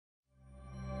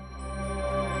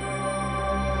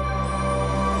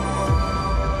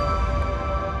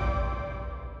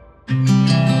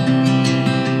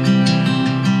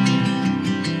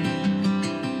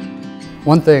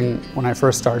One thing when I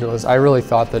first started was I really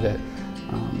thought that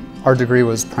our degree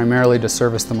was primarily to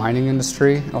service the mining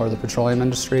industry or the petroleum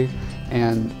industry,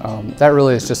 and that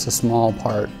really is just a small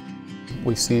part.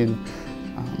 We've seen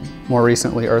more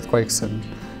recently earthquakes and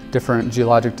different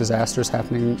geologic disasters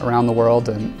happening around the world,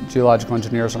 and geological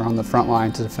engineers are on the front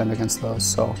line to defend against those.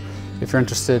 So if you're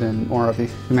interested in more of the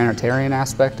humanitarian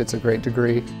aspect, it's a great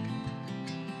degree.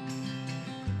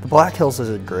 The Black Hills is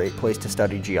a great place to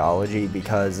study geology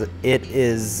because it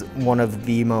is one of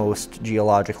the most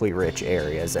geologically rich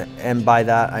areas. And by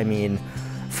that I mean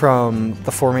from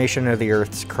the formation of the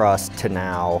Earth's crust to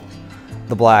now,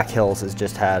 the Black Hills has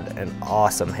just had an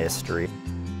awesome history.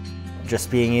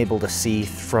 Just being able to see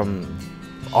from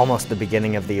almost the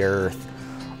beginning of the Earth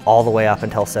all the way up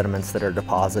until sediments that are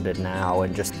deposited now,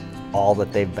 and just all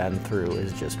that they've been through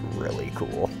is just really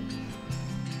cool.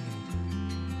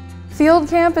 Field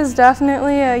camp is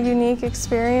definitely a unique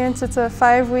experience. It's a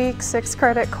 5-week,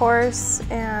 6-credit course,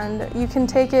 and you can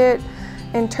take it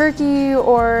in Turkey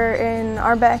or in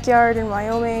our backyard in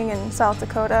Wyoming and South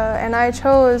Dakota. And I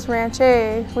chose Ranch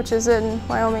A, which is in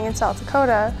Wyoming and South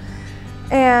Dakota.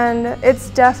 And it's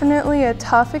definitely a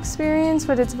tough experience,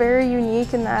 but it's very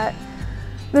unique in that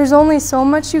there's only so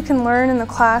much you can learn in the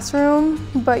classroom,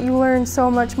 but you learn so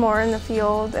much more in the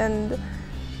field. And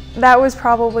that was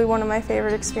probably one of my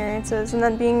favorite experiences. And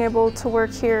then being able to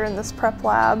work here in this prep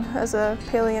lab as a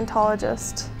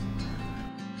paleontologist.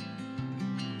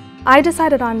 I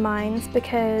decided on mines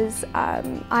because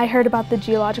I heard about the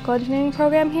geological engineering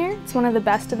program here. It's one of the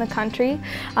best in the country,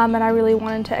 and I really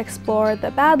wanted to explore the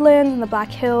Badlands and the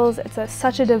Black Hills. It's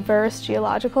such a diverse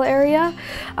geological area,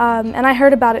 and I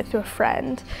heard about it through a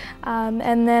friend.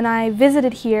 And then I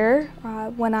visited here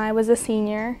when I was a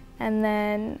senior, and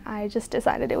then I just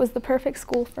decided it was the perfect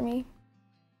school for me.